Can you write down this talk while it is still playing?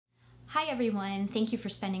Hi everyone, thank you for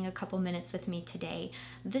spending a couple minutes with me today.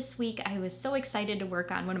 This week I was so excited to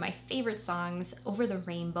work on one of my favorite songs, Over the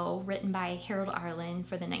Rainbow, written by Harold Arlen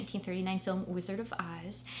for the 1939 film Wizard of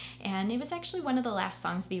Oz. And it was actually one of the last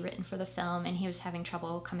songs to be written for the film, and he was having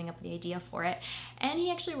trouble coming up with the idea for it. And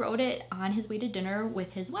he actually wrote it on his way to dinner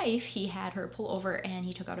with his wife. He had her pull over and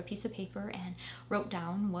he took out a piece of paper and wrote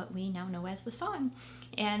down what we now know as the song.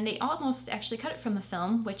 And they almost actually cut it from the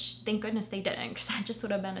film, which thank goodness they didn't, because that just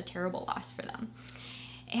would have been a terrible loss for them.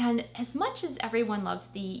 And as much as everyone loves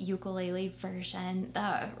the ukulele version,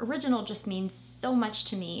 the original just means so much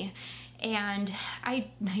to me. And my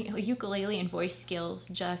ukulele and voice skills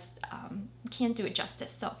just can't do it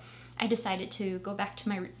justice. So I decided to go back to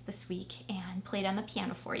my roots this week and play it on the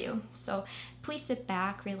piano for you. So please sit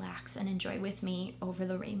back, relax, and enjoy with me Over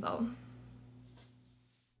the Rainbow.